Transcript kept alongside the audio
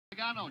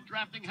Logano.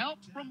 Drafting help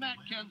from Matt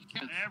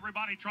Kenseth.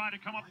 Everybody trying to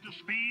come up to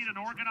speed and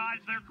organize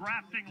their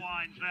drafting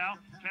lines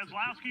now.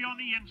 Keselowski on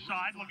the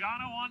inside,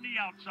 Logano on the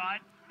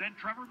outside, then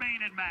Trevor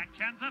Bayne and Matt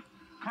Kenseth,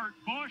 Kurt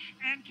Busch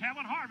and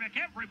Kevin Harvick.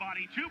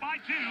 Everybody 2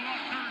 by 2 on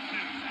turn 2.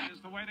 That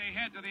is the way they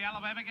head to the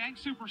Alabama Gang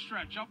Super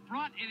Stretch. Up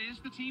front, it is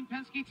the Team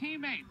Penske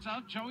teammates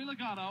of Joey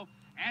Logano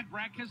and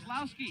Brad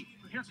Keselowski.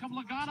 Here come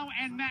Logano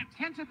and Matt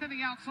Kenseth in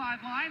the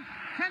outside line.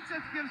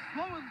 Kenseth gives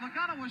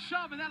Logano a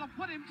shove, and that'll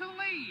put him to the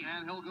lead.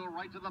 And he'll go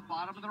right to the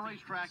bottom of the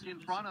racetrack in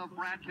front of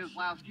Brad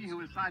Keselowski,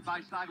 who is side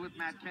by side with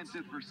Matt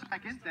Kenseth for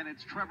second. Then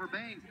it's Trevor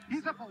Bayne.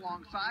 He's up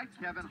alongside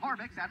Kevin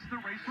Harvick. That's the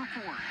race for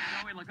fourth.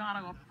 Joey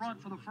Logano up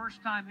front for the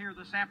first time here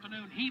this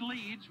afternoon. He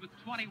leads with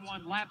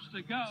 21 laps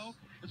to go.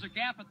 There's a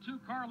gap of 2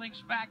 car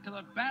lengths back to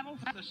the battle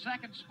for the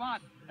second spot.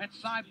 That's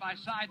side by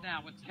side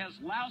now with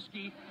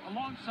Keselowski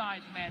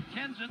alongside Matt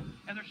Kenseth,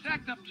 and they're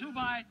stacked up 2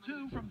 by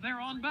 2 from there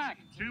on back.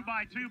 2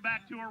 by 2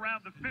 back to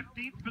around the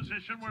 15th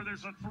position, where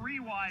there's a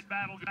 3-wide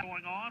battle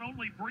going on.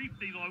 Only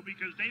briefly, though,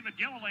 because David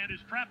Gilliland is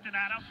trapped in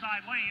that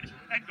outside lane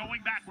and going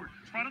backward.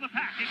 Front of the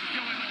pack is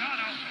Joey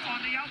Logano on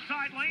the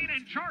outside lane,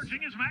 and charging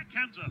is Matt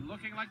Kenseth.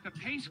 Looking like the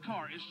pace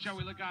car is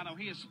Joey Logano.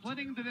 He is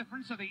splitting the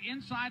difference of the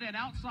inside and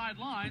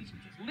outside lines,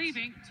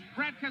 leaving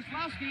Brad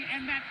Keselowski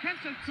and Matt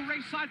Kenseth to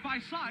race side by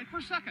side for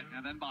second.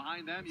 And then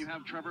behind them, you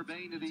have Trevor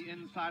Bayne to the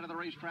inside of the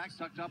racetrack,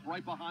 tucked up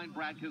right behind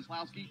Brad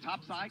Keselowski.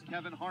 Top side,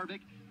 Kevin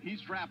Harvick.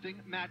 He's drafting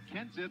Matt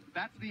Kenseth.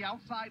 That's the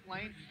outside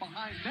lane.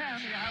 Behind them,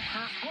 you have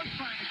Kurt Busch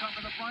trying to come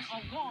to the front,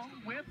 along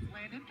with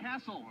Landon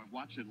Castle. We're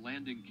watching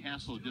Landon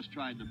Castle just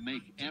trying to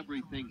make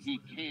everything he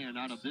can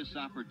out of this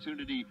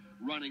opportunity,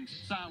 running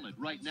solid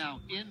right now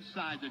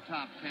inside the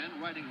top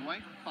 10, running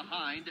right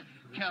behind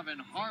Kevin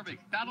Harvick.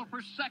 Battle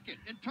for second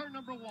in turn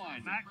number 1.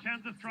 Matt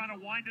Kenseth trying to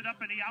wind it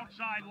up in the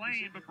outside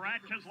lane, but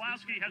Brad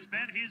Keselowski has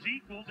been his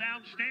equal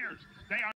downstairs. They are